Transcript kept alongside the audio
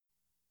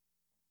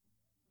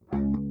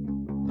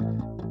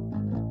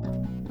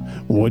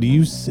What do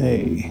you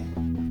say?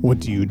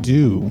 What do you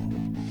do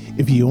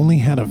if you only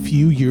had a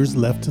few years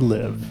left to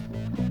live?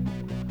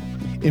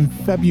 In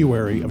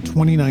February of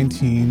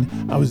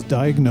 2019, I was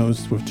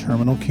diagnosed with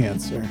terminal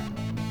cancer.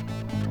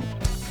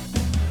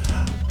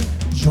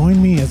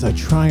 Join me as I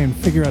try and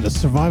figure out a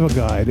survival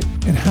guide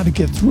and how to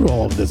get through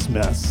all of this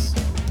mess.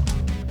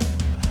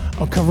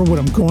 I'll cover what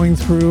I'm going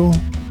through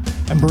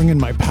and bring in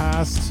my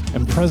past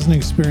and present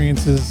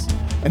experiences,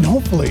 and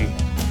hopefully,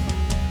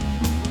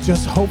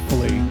 just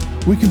hopefully,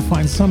 we can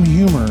find some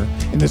humor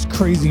in this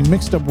crazy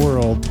mixed up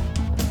world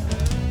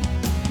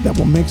that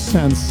will make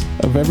sense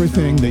of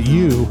everything that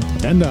you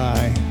and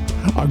I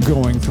are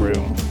going through.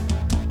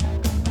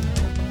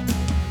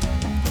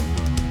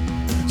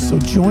 So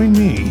join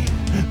me,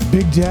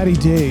 Big Daddy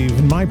Dave,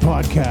 in my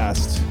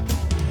podcast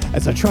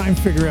as I try and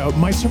figure out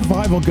my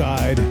survival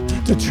guide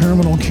to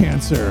terminal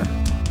cancer.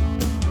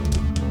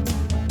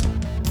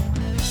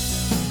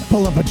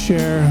 Pull up a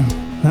chair,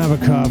 have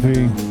a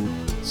coffee,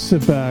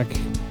 sit back,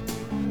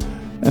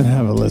 and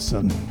have a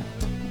listen.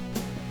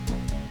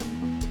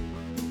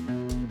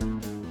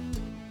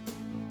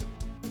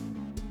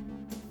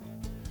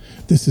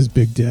 This is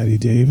Big Daddy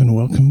Dave, and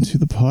welcome to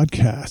the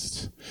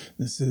podcast.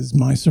 This is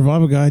my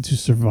survival guide to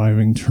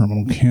surviving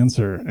terminal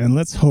cancer, and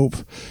let's hope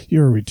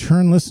you're a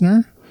return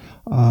listener.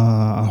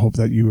 I hope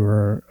that you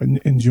are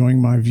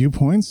enjoying my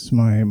viewpoints,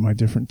 my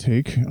different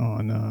take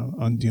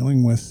on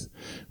dealing with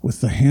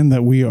the hand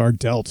that we are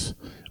dealt.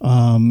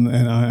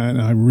 And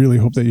I really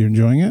hope that you're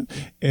enjoying it.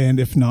 And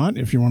if not,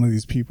 if you're one of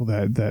these people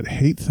that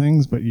hate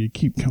things, but you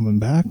keep coming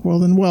back, well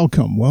then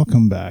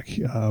welcome back.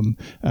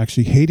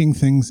 Actually hating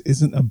things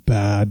isn't a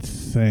bad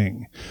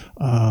thing,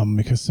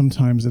 because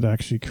sometimes it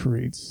actually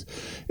creates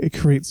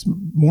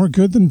more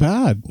good than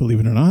bad, believe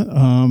it or not.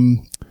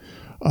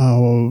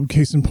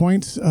 Case in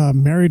point,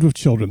 Married with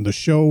Children, the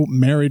show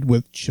Married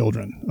with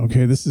Children.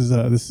 Okay, this is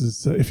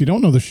if you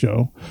don't know the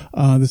show,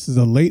 this is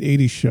a late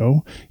 80s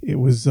show. It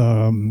was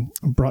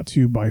brought to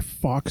you by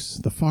Fox,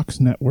 the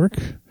Fox network.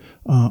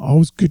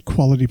 Always good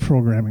quality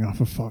programming off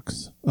of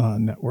Fox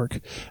network.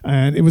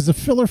 And it was a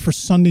filler for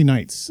Sunday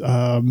nights.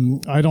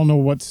 I don't know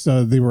what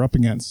they were up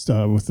against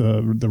with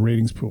the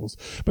ratings pools,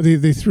 but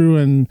they threw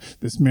in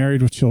this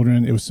Married with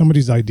Children. It was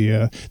somebody's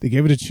idea. They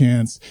gave it a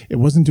chance. It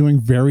wasn't doing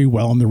very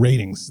well in the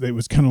ratings. It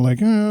was kind of like,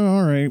 oh,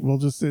 all right, we'll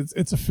just,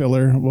 it's a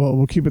filler.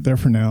 We'll keep it there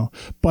for now,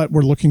 but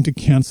we're looking to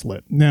cancel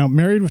it. Now,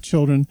 Married with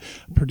Children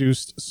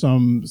produced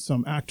some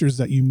actors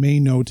that you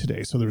may know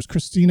today. So there was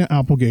Christina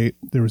Applegate,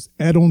 there was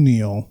Ed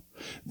O'Neill,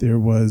 there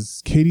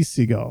was Katie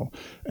Seagal,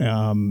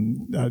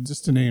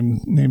 just to name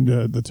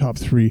the top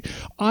three.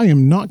 I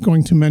am not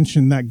going to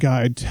mention that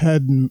guy,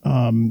 Ted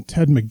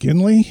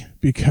McGinley,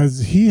 because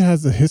he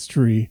has a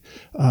history.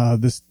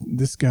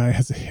 This guy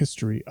has a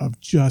history of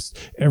just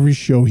every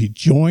show he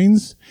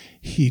joins,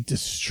 he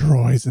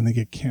destroys and they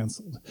get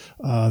canceled.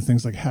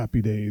 Things like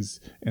Happy Days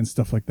and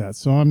stuff like that.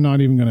 So I'm not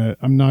even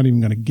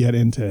gonna get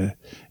into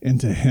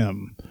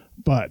him.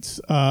 But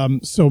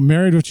so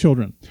Married with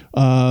Children,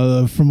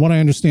 from what I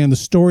understand, the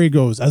story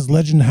goes, as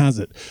legend has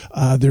it,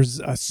 there's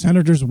a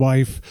senator's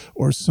wife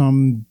or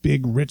some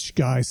big rich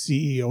guy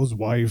CEO's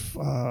wife,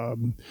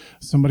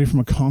 somebody from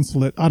a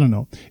consulate. I don't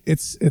know.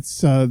 It's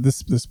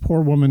this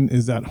poor woman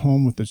is at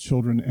home with the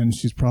children and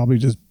she's probably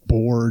just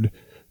bored.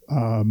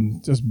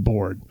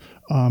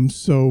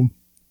 So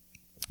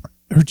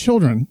her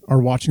children are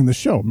watching the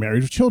show,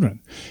 Married with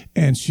Children.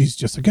 And she's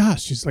just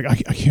aghast. She's like,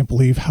 I can't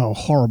believe how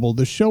horrible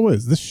this show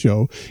is. This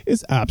show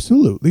is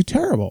absolutely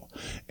terrible.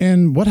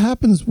 And what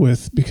happens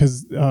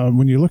because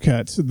when you look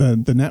at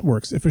the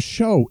networks, if a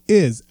show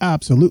is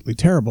absolutely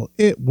terrible,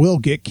 it will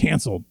get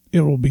canceled. It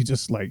will be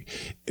just like,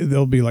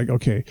 they'll be like,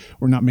 okay,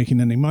 we're not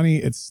making any money.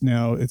 It's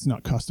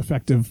not cost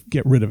effective.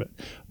 Get rid of it.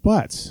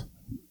 But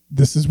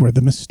this is where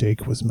the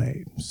mistake was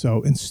made.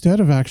 So instead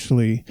of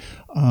actually,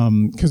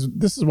 because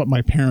this is what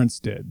my parents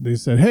did. They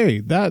said, hey,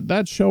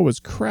 that show is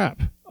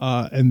crap.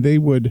 And they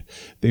would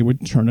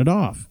turn it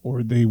off,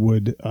 or they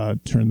would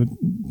turn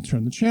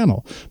the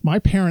channel. My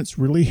parents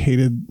really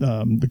hated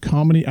the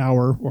comedy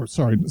hour,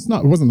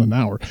 it wasn't an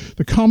hour.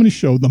 The comedy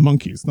show, The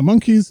Monkees. The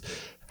Monkees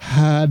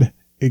had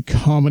a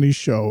comedy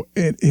show.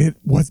 It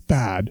was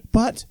bad,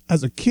 but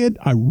as a kid,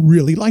 I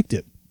really liked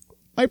it.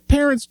 My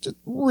parents just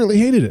really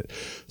hated it.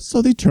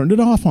 So they turned it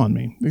off on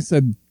me. They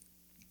said,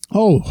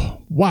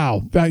 oh,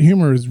 wow, that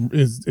humor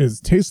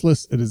is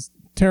tasteless. It is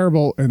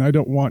terrible, and I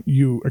don't want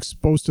you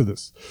exposed to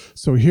this.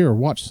 So here,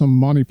 watch some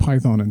Monty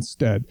Python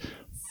instead.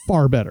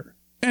 Far better.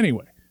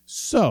 Anyway,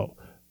 so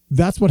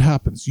that's what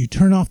happens. You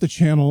turn off the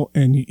channel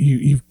and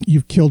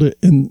you've killed it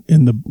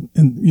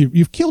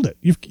you've killed it.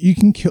 You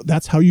can kill.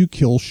 That's how you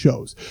kill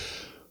shows.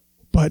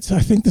 But I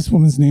think this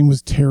woman's name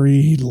was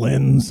Terry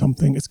Lynn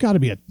something. It's got to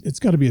be a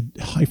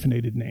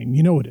hyphenated name.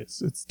 You know it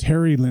is. It's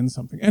Terry Lynn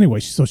something. Anyway,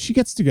 so she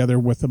gets together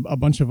with a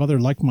bunch of other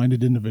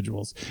like-minded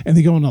individuals, and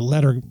they go on a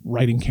letter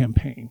writing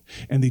campaign,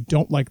 and they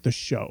don't like the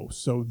show,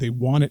 so they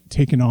want it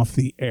taken off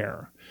the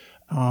air.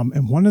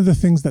 And one of the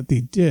things that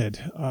they did,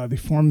 they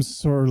formed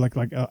sort of like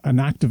an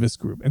activist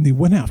group, and they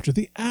went after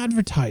the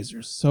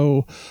advertisers.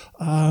 So,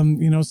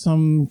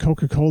 some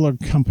Coca-Cola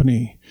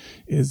company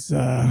is,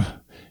 they're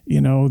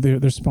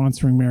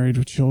sponsoring Married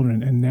with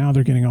Children, and now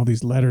they're getting all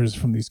these letters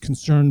from these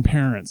concerned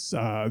parents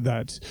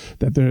that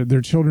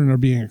their children are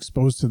being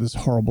exposed to this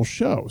horrible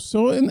show.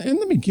 So in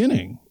the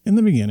beginning,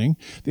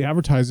 the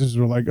advertisers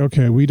were like,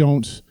 okay, we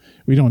don't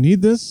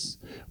need this.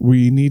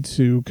 We need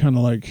to kind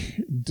of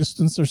like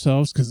distance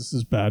ourselves because this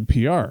is bad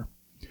PR.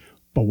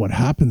 But what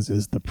happens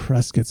is the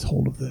press gets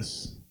hold of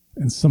this.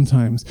 And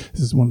sometimes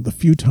this is one of the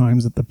few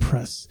times that the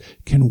press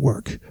can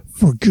work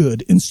for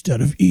good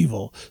instead of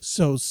evil.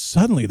 So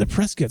suddenly the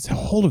press gets a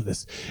hold of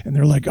this and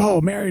they're like,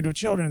 oh, Married with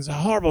Children is a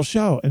horrible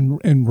show.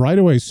 And right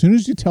away, as soon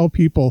as you tell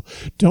people,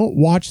 don't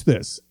watch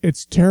this,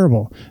 it's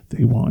terrible,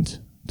 they want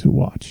to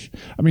watch.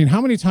 I mean,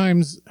 how many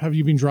times have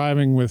you been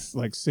driving with,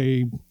 like,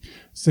 say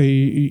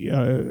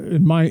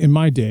in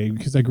my day,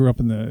 because I grew up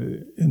in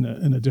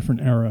a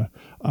different era,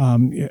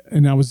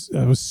 and I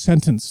was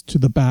sentenced to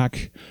the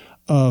back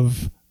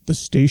of the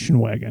station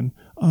wagon.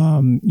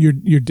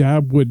 Your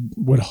dad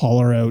would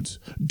holler out,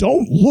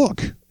 "Don't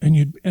look,"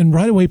 and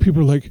right away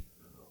people are like,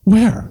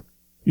 "Where?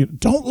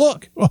 Don't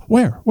look. Oh,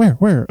 where?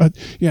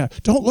 Yeah,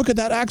 don't look at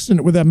that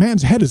accident where that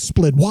man's head is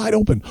split wide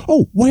open.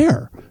 Oh,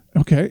 where?"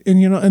 Okay,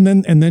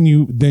 and then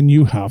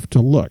you have to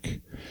look,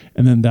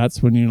 and then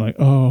that's when you're like,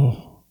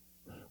 oh,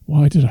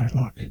 why did I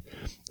look?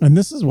 And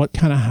this is what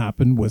kind of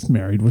happened with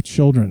Married with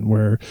Children,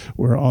 where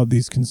all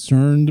these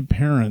concerned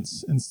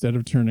parents, instead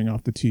of turning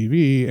off the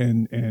TV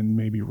and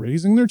maybe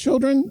raising their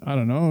children, I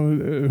don't know,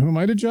 who am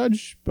I to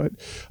judge, but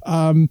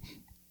that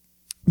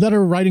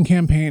are writing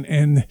campaign,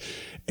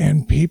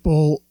 and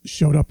people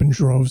showed up in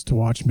droves to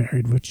watch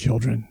Married with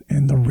Children,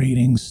 and the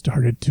ratings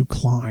started to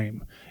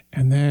climb.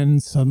 And then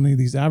suddenly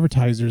these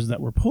advertisers that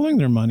were pulling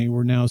their money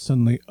were now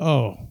suddenly,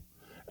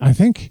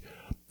 okay,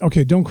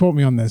 don't quote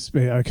me on this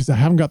because I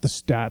haven't got the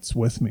stats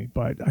with me,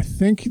 but I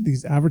think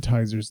these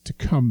advertisers, to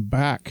come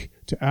back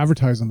to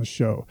advertise on the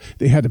show,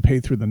 they had to pay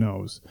through the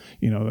nose.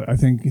 I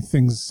think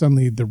things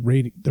suddenly, the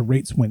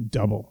rates went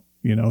double.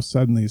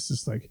 Suddenly it's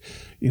just like,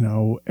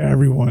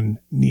 everyone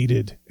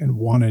needed and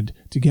wanted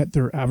to get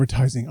their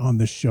advertising on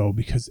this show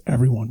because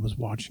everyone was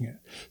watching it.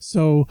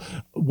 So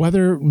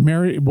whether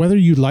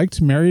you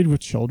liked Married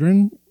with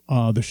Children,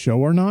 the show,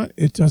 or not,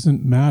 it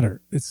doesn't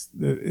matter. It's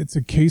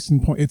a case in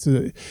point.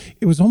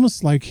 It was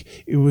almost like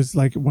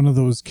one of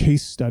those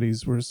case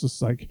studies where it's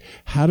just like,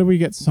 how do we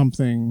get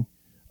something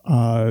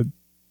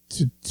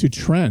to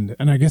trend?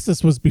 And I guess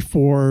this was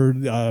before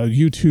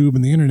YouTube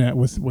and the internet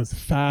with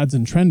fads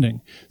and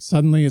trending.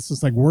 Suddenly it's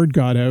just like word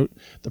got out,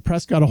 the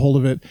press got a hold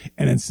of it,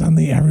 and then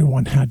suddenly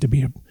everyone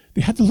they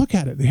had to look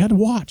at it, they had to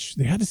watch,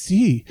 they had to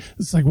see.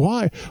 It's like,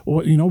 why?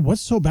 Well, what's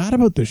so bad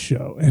about this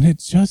show? And it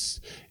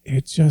just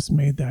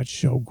made that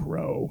show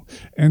grow.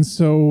 And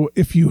so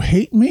if you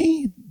hate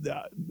me,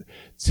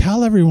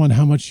 tell everyone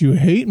how much you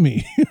hate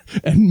me,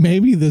 and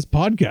maybe this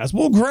podcast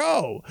will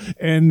grow,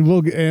 and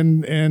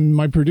and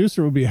my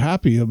producer will be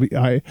happy.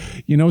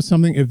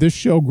 Something, if this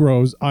show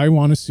grows, I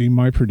want to see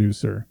my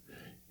producer.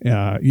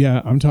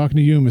 Yeah, I'm talking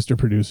to you, Mr.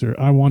 Producer.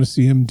 I want to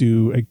see him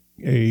do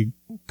a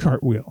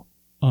cartwheel.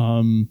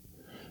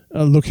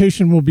 A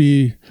location will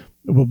be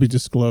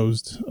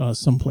disclosed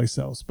someplace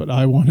else, but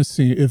I want to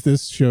see if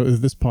this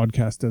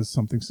podcast does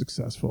something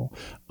successful.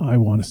 I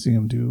want to see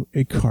him do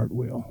a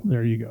cartwheel.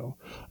 There you go.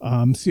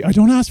 See, I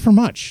don't ask for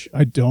much.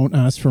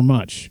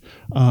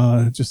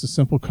 Just a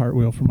simple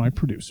cartwheel for my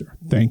producer.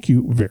 Thank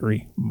you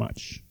very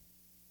much.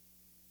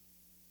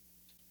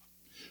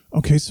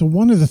 Okay, so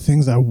one of the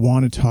things I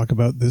want to talk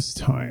about this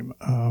time,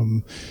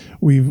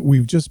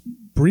 we've just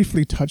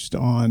briefly touched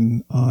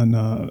on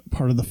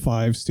part of the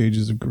 5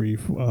 stages of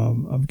grief,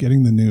 of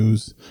getting the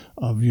news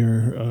of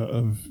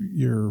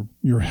your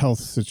health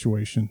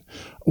situation.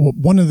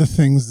 One of the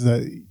things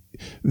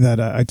that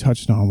I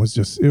touched on was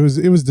just it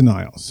was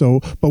denial. So,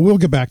 but we'll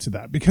get back to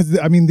that, because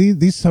I mean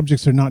these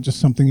subjects are not just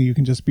something you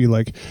can just be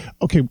like,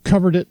 okay,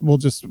 covered it, we'll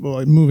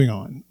moving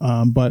on.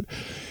 But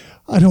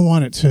I don't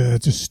want it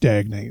to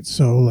stagnate.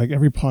 So like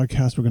every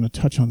podcast, we're going to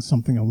touch on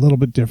something a little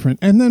bit different,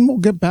 and then we'll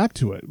get back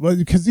to it. Well,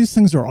 because these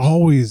things they're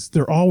always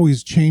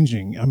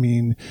changing. I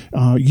mean,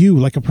 you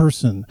like a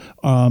person,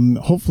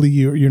 hopefully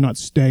you're not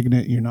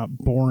stagnant, you're not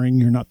boring,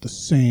 you're not the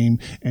same,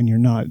 and you're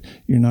not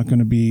going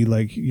to be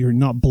like, you're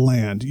not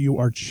bland. You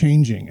are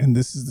changing. And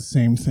this is the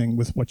same thing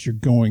with what you're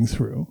going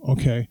through.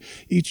 Okay.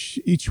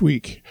 Each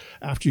week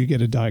after you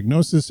get a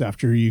diagnosis,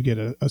 after you get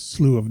a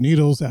slew of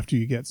needles, after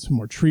you get some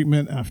more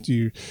treatment, after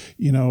you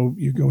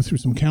go through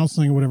some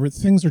counseling or whatever,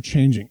 things are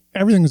changing.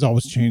 Everything is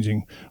always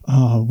changing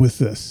with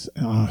this.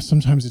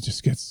 Sometimes it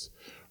just gets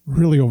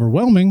really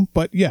overwhelming,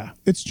 but yeah,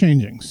 it's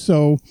changing.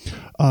 So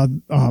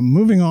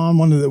moving on,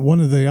 one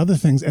of the other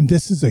things, and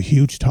this is a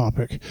huge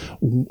topic,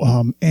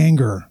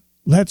 anger.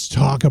 Let's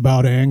talk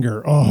about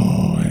anger.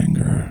 Oh,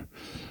 anger.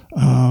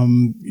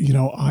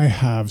 I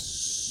have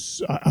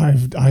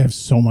I have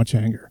so much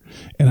anger,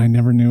 and I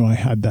never knew I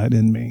had that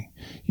in me.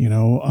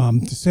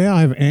 To say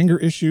I have anger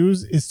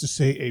issues is to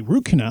say a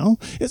root canal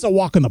is a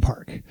walk in the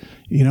park.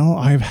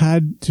 I've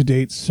had to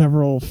date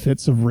several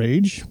fits of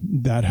rage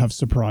that have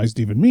surprised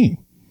even me,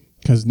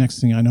 because next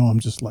thing I know, I'm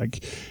just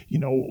like,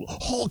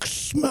 Hulk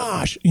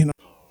smash,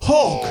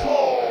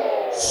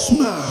 Hulk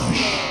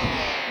smash.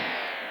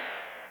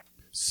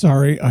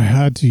 Sorry, I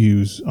had to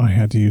use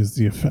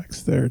the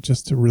effects there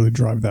just to really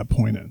drive that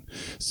point in.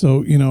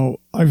 So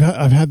I've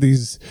had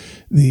these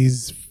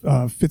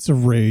fits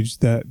of rage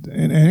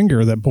and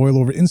anger that boil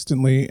over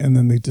instantly, and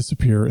then they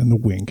disappear in the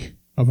wink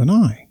of an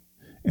eye,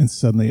 and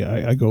suddenly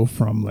I go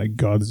from like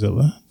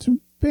Godzilla to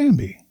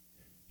Bambi.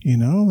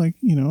 Like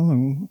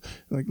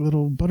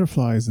little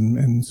butterflies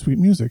and sweet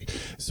music.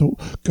 So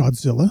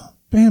Godzilla,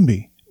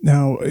 Bambi.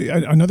 Now,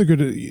 another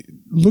good,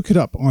 look it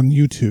up on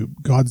YouTube,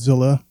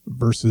 Godzilla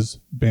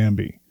versus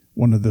Bambi.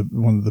 One of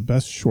the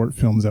best short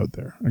films out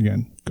there.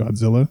 Again,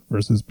 Godzilla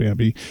versus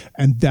Bambi.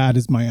 And that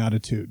is my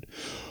attitude.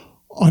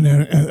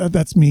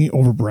 That's me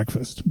over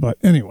breakfast. But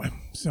anyway,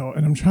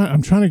 and I'm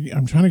trying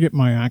to get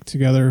my act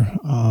together.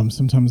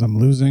 Sometimes I'm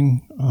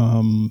losing.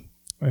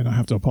 And I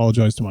have to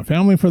apologize to my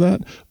family for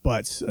that.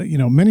 But,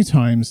 many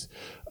times,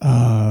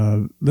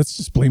 let's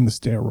just blame the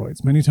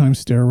steroids. Many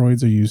times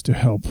steroids are used to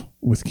help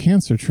with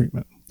cancer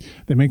treatment.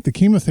 They make the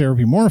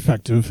chemotherapy more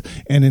effective,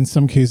 and in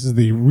some cases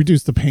they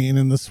reduce the pain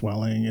and the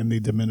swelling, and they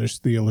diminish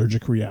the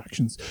allergic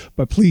reactions.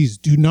 But please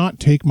do not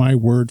take my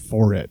word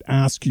for it.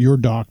 Ask your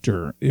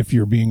doctor if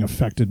you're being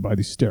affected by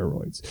these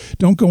steroids.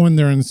 Don't go in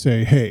there and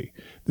say, hey,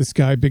 this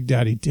guy, Big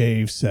Daddy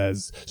Dave,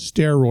 says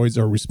steroids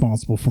are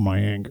responsible for my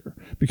anger,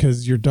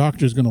 because your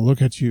doctor's going to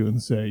look at you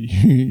and say,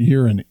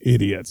 you're an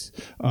idiot.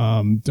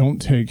 Don't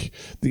take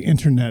the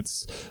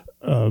internet's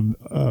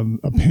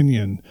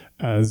opinion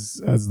as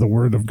the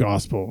word of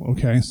gospel.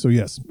 Okay. So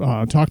yes,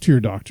 talk to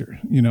your doctor,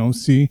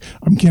 see,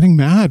 I'm getting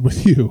mad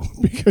with you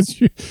because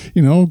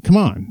come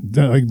on,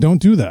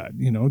 don't do that.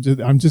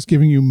 I'm just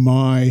giving you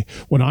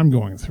what I'm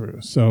going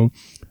through. So,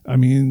 to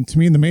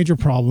me, the major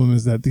problem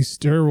is that these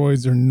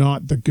steroids are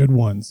not the good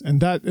ones. And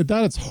that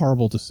it's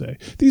horrible to say.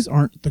 These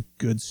aren't the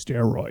good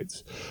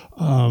steroids.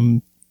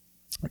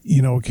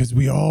 Because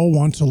we all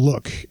want to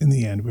look, in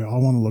the end, we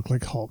all want to look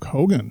like Hulk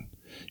Hogan.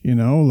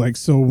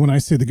 So when I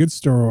say the good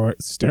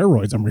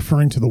steroids, I'm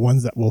referring to the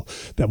ones that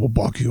will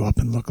bulk you up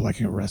and look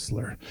like a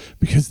wrestler,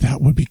 because that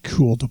would be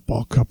cool to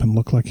bulk up and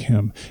look like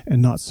him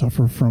and not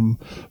suffer from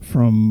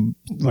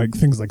like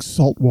things like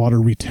saltwater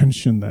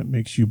retention that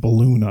makes you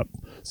balloon up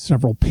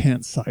several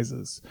pant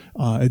sizes.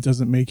 It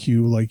doesn't make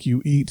you like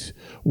you eat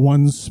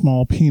one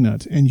small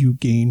peanut and you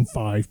gain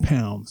 5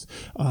 pounds.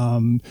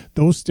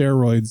 Those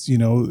steroids,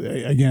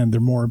 again,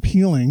 they're more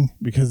appealing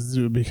because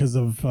of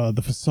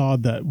the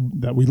facade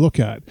that we look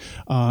at,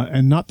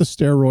 and not the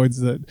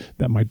steroids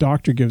that my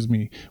doctor gives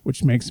me,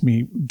 which makes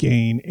me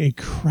gain a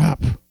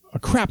crap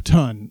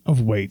ton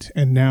of weight,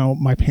 and now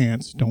my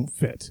pants don't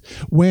fit.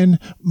 When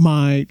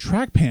my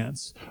track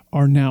pants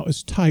are now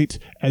as tight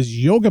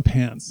as yoga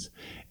pants,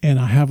 and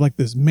I have like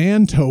this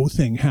man toe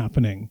thing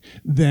happening,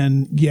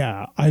 then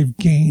yeah, I've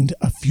gained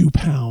a few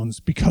pounds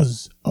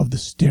because of the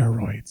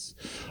steroids.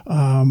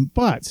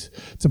 But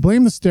to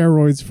blame the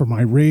steroids for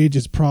my rage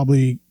is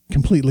probably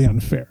completely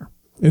unfair.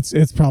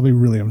 It's probably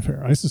really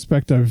unfair. I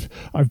suspect I've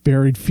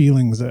buried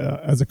feelings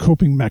as a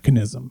coping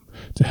mechanism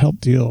to help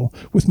deal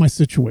with my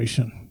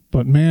situation.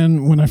 But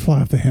man, when I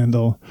fly off the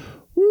handle,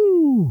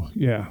 woo,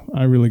 yeah,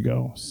 I really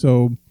go.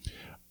 So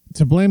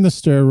to blame the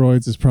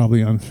steroids is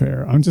probably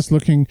unfair. I'm just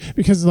looking,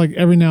 because like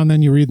every now and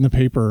then you read in the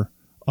paper,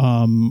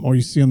 or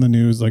you see on the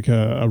news, like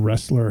a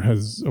wrestler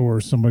or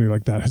somebody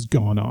like that has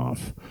gone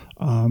off,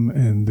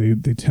 and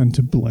they tend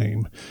to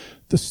blame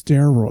the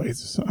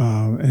steroids,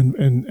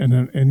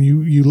 and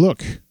you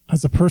look,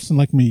 as a person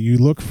like me, you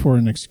look for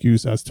an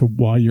excuse as to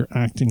why you're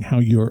acting how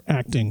you're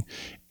acting,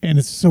 and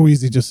it's so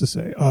easy just to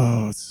say,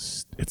 oh,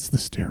 it's the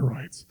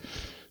steroids.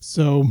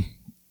 So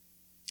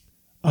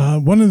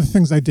one of the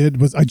things I did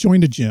was I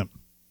joined a gym.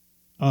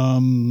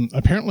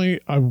 Apparently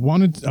I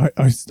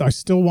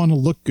still want to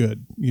look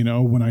good,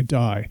 when I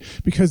die,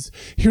 because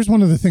here's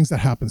one of the things that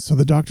happens. So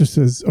the doctor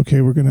says,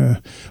 okay, we're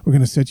going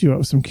to set you up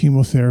with some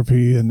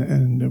chemotherapy,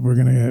 and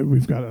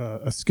we've got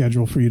a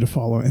schedule for you to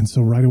follow. And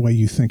so right away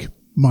you think,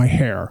 my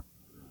hair,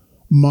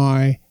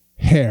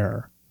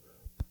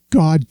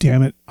 God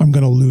damn it, I'm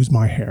going to lose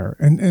my hair.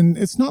 And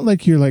it's not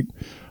like you're like,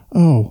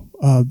 oh,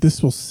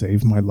 this will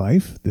save my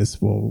life.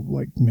 This will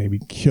like maybe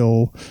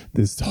kill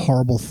this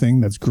horrible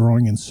thing that's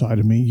growing inside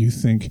of me. You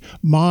think,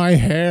 my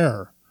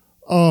hair.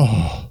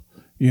 Oh,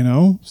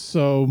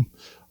 so,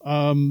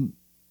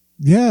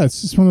 yeah,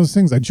 it's just one of those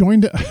things. I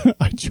joined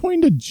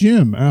a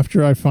gym soon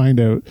after I find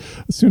out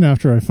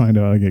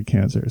I get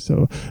cancer.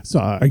 So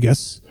I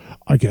guess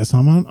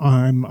I'm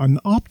an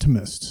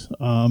optimist.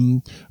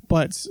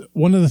 But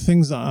one of the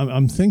things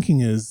I'm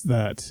thinking is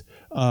that,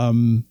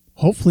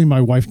 hopefully my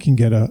wife can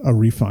get a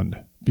refund,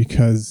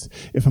 because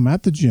if I'm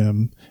at the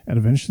gym and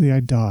eventually I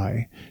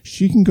die,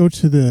 she can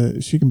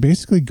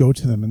basically go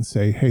to them and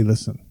say, hey,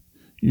 listen,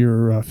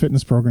 your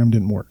fitness program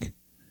didn't work.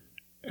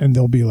 And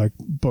they'll be like,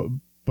 but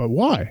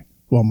why?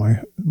 Well,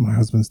 my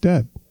husband's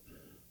dead.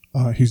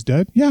 He's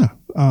dead? Yeah.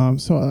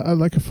 So I'd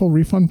like a full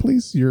refund,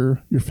 please.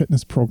 Your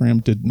fitness program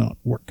did not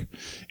work.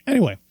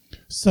 Anyway,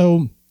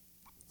 so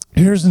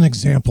here's an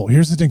example.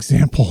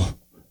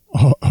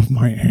 Of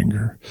my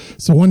anger.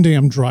 So one day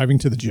I'm driving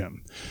to the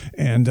gym,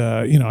 and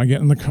I get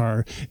in the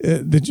car.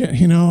 The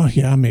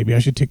gym, maybe I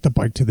should take the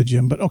bike to the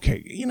gym, but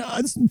okay,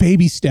 it's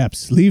baby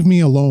steps. Leave me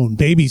alone.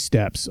 Baby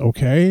steps.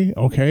 Okay,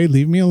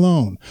 leave me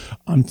alone.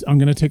 I'm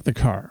gonna take the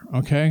car.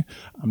 Okay,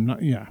 I'm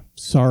not. Yeah,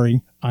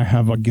 sorry. I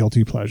have a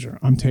guilty pleasure.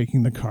 I'm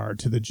taking the car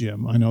to the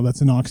gym. I know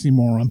that's an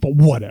oxymoron, but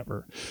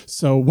whatever.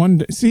 So one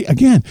day, see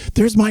again,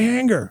 there's my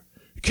anger.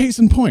 Case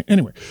in point.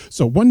 Anyway,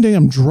 so one day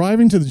I'm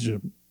driving to the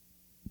gym.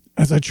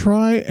 As I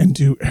try and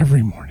do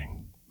every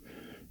morning,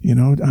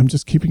 I'm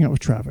just keeping up with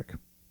traffic.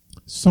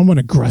 Someone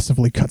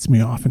aggressively cuts me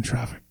off in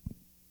traffic.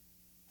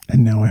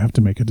 And now I have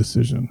to make a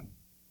decision.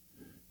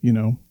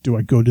 Do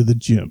I go to the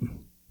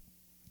gym?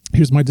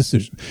 Here's my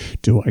decision.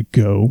 Do I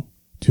go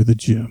to the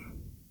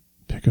gym,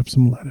 pick up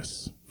some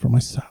lettuce for my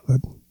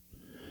salad,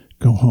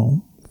 go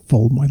home,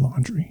 fold my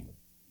laundry,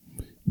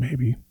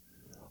 maybe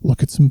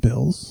look at some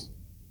bills,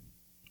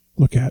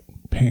 look at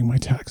paying my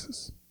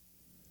taxes?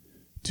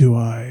 Do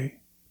I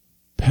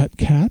pet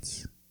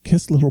cats,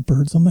 kiss little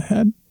birds on the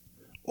head?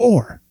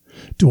 Or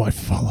do I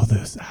follow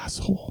this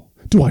asshole?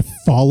 Do I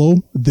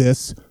follow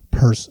this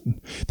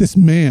person, this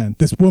man,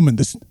 this woman,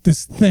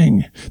 this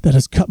thing that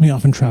has cut me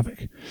off in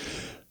traffic?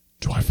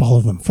 Do I follow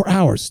them for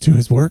hours to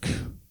his work,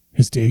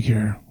 his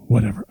daycare,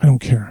 whatever? I don't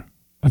care.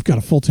 I've got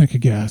a full tank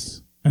of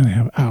gas and I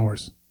have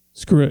hours.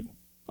 Screw it.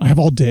 I have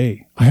all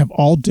day. I have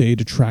all day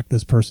to track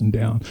this person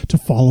down, to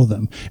follow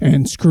them,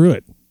 and screw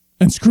it.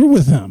 And screw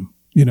with them.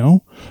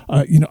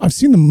 I've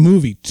seen the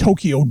movie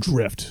Tokyo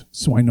Drift,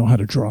 so I know how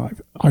to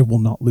drive. I will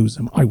not lose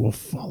him. I will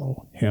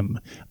follow him.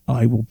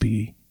 I will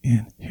be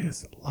in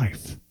his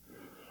life.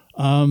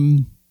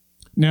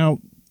 Now,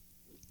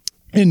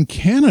 in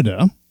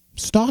Canada,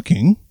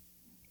 stalking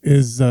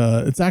is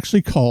it's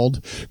actually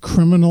called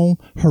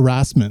criminal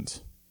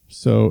harassment.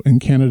 So in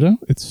Canada,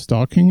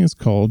 stalking is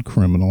called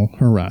criminal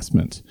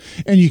harassment,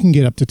 and you can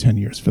get up to 10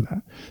 years for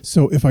that.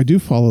 So if I do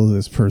follow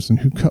this person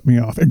who cut me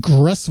off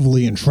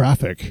aggressively in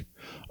traffic,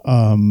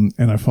 and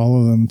I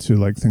follow them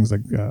to things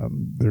like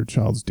their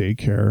child's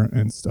daycare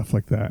and stuff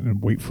like that,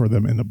 and wait for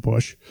them in the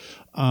bush,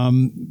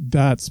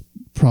 that's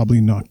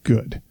probably not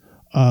good.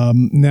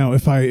 Now,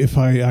 if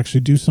I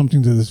actually do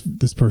something to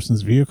this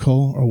person's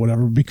vehicle or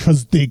whatever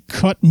because they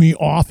cut me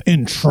off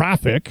in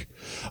traffic,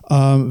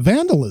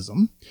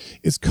 vandalism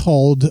is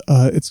called.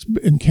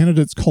 In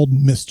Canada, it's called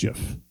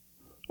mischief.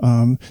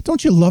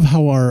 Don't you love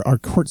how our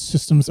court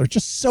systems are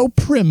just so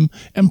prim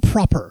and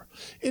proper?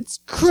 It's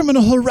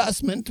criminal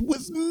harassment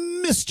with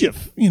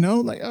mischief,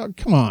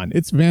 come on,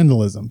 it's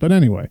vandalism. But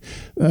anyway,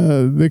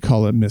 they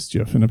call it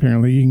mischief, and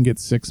apparently you can get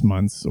 6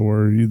 months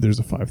or there's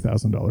a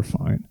 $5,000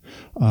 fine.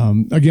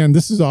 Again,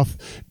 this is off.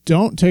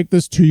 Don't take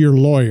this to your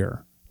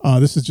lawyer.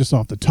 This is just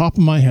off the top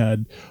of my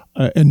head.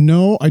 And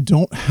no, I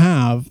don't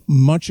have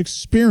much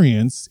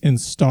experience in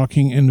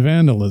stalking and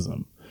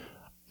vandalism.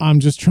 I'm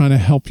just trying to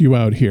help you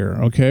out here,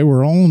 okay?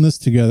 We're all in this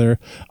together.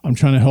 I'm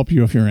trying to help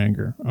you with your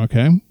anger,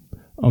 okay?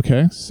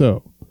 Okay,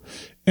 so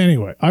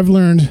anyway, I've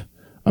learned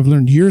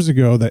years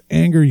ago that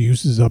anger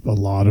uses up a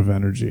lot of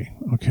energy,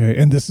 okay?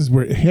 And this is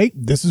where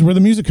the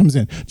music comes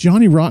in.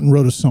 Johnny Rotten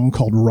wrote a song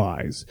called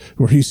Rise,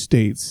 where he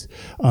states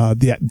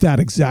that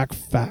exact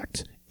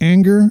fact.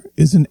 Anger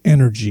is an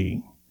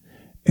energy.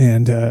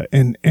 And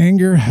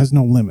anger has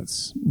no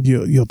limits.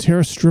 You'll tear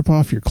a strip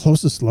off your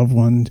closest loved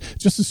one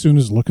just as soon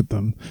as look at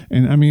them.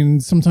 And I mean,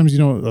 sometimes,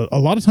 a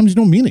lot of times you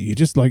don't mean it. You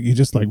just like,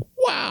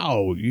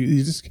 wow,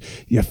 you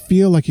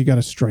feel like you got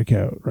to strike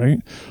out. Right.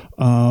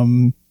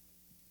 And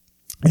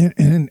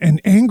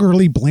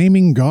angrily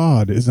blaming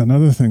God is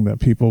another thing that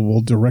people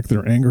will direct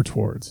their anger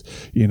towards.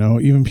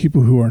 Even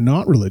people who are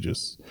not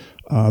religious,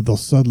 they'll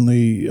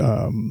suddenly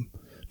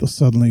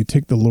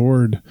take the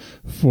Lord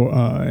for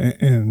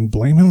and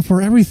blame him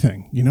for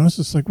everything. It's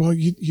just like, well,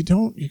 you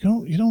don't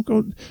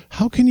go.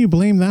 How can you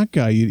blame that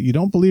guy? You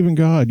don't believe in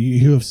God.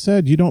 You have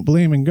said you don't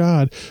believe in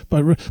God,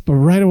 but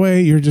right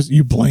away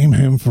you blame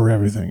him for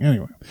everything.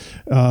 Anyway,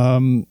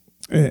 and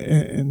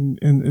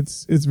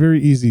it's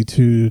very easy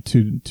to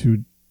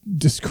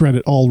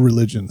discredit all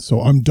religion. So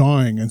I'm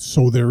dying, and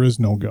so there is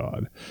no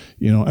God,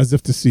 as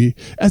if to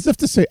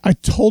say, I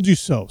told you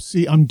so.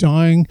 See, I'm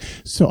dying,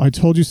 so I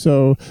told you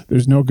so.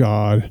 There's no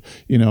God.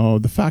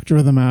 The factor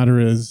of the matter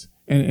is,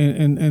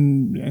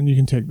 and you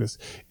can take this.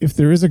 If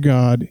there is a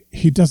God,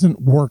 he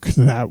doesn't work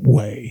that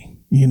way.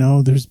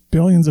 There's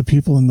billions of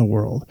people in the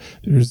world.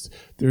 There's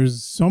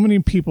so many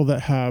people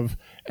that have,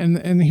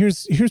 and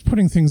here's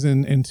putting things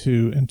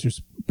into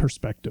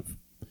perspective.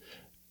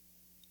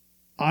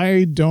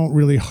 I don't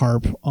really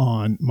harp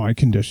on my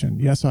condition.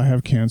 Yes, I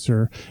have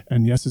cancer,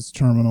 and yes, it's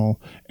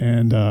terminal,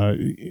 and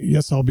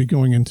yes, I'll be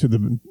going into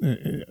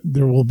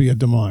there will be a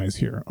demise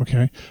here,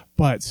 okay?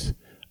 But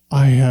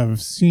I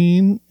have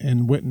seen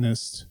and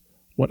witnessed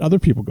what other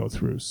people go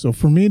through. So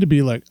for me to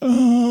be like,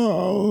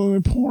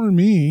 oh, poor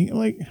me,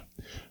 like,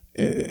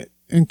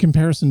 in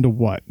comparison to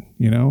what,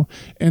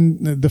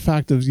 and the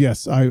fact is,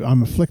 yes,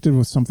 I'm afflicted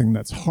with something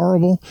that's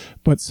horrible,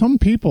 but some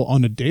people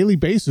on a daily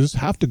basis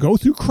have to go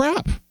through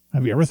crap.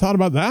 Have you ever thought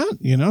about that?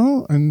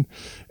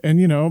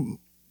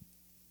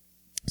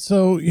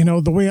 So,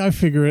 the way I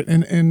figure it,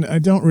 and I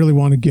don't really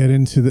want to get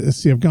into this.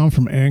 See, I've gone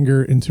from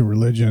anger into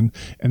religion,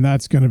 and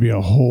that's going to be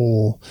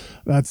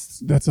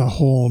that's a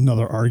whole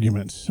nother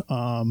argument.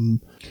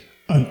 An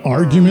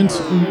argument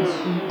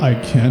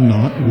I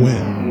cannot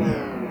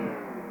win.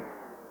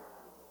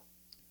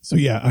 So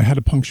yeah, I had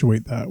to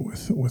punctuate that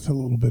with a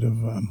little bit of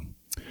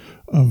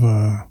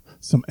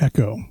some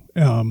echo.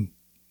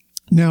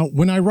 Now,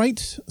 when I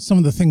write some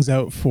of the things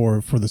out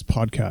for this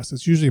podcast,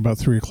 it's usually about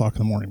 3 o'clock in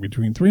the morning,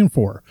 between 3 and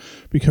 4,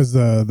 because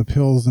the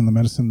pills and the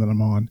medicine that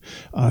I'm on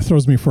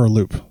throws me for a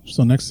loop.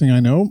 So next thing I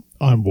know,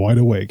 I'm wide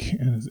awake.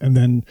 And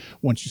then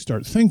once you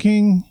start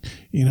thinking,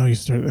 you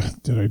start,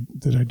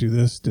 did I do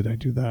this? Did I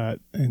do that?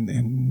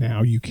 And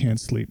now you can't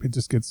sleep. It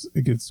just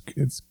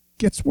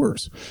gets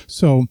worse.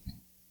 So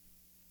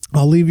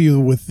I'll leave you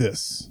with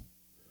this.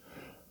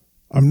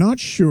 I'm not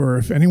sure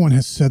if anyone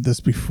has said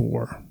this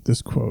before,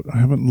 this quote. I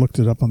haven't looked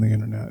it up on the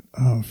internet.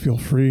 Feel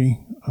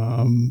free.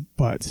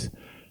 But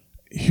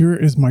here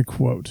is my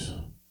quote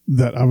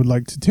that I would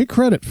like to take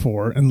credit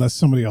for, unless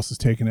somebody else has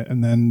taken it,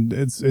 and then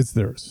it's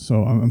theirs.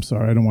 So I'm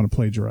sorry. I don't want to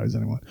plagiarize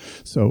anyone.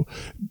 So,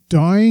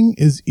 dying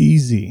is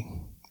easy.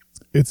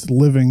 It's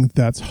living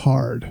that's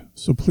hard.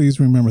 So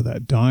please remember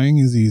that. Dying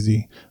is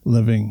easy.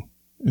 Living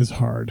is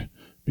hard.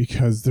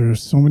 Because there are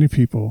so many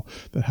people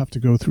that have to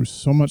go through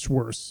so much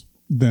worse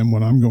than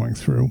what I'm going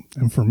through.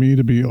 And for me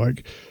to be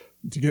like,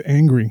 to get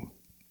angry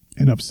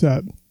and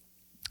upset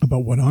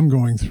about what I'm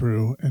going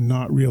through and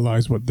not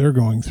realize what they're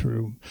going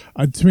through,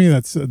 to me,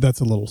 that's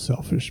a little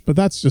selfish, but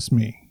that's just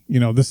me.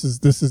 This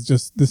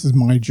is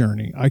my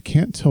journey. I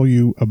can't tell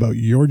you about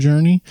your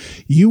journey.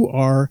 You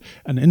are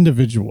an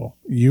individual.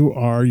 You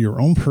are your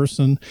own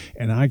person,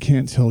 and I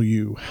can't tell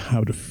you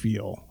how to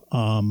feel.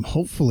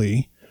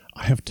 Hopefully,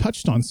 I have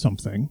touched on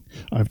something.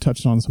 I've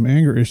touched on some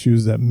anger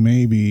issues that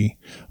maybe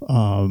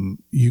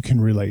you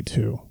can relate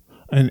to.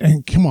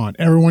 And come on,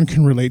 everyone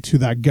can relate to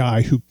that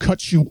guy who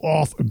cuts you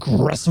off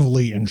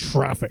aggressively in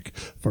traffic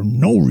for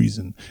no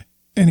reason.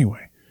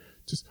 Anyway,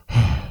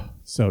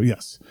 so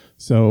yes.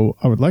 So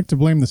I would like to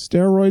blame the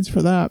steroids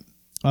for that.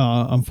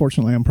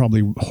 Unfortunately, I'm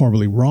probably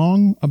horribly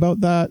wrong about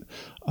that.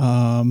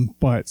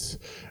 But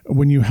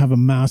when you have a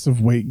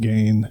massive weight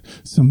gain,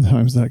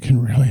 sometimes that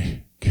can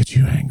really get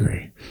you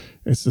angry.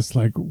 It's just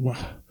like, wow,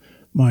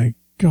 my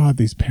God,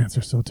 these pants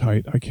are so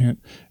tight. I can't,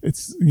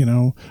 it's,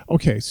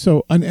 okay.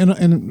 So, and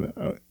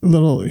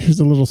here's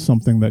a little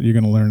something that you're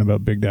going to learn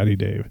about Big Daddy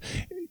Dave.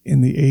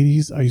 In the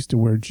 80s, I used to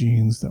wear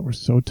jeans that were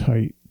so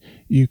tight.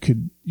 You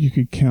could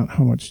count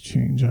how much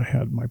change I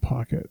had in my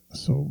pocket.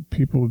 So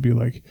people would be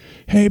like,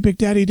 "Hey, Big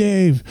Daddy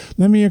Dave,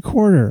 lend me a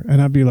quarter."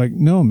 And I'd be like,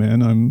 "No,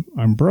 man,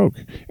 I'm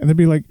broke." And they'd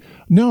be like,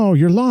 "No,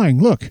 you're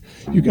lying. Look,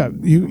 you've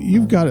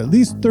got at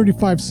least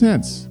 35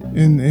 cents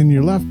in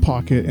your left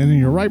pocket, and in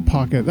your right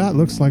pocket, that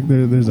looks like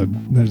there's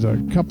a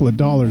couple of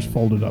dollars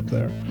folded up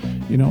there."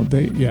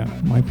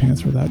 My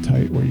pants were that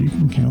tight where you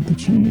can count the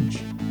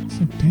change. It's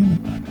like, damn it,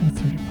 I got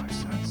 35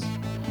 cents.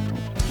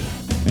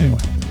 Anyway,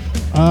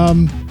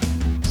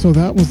 so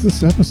that was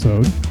this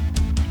episode,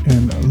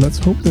 and let's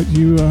hope that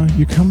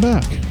you come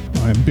back.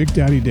 I'm Big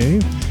Daddy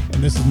Dave,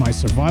 and this is my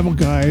survival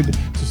guide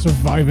to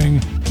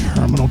surviving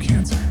terminal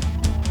cancer.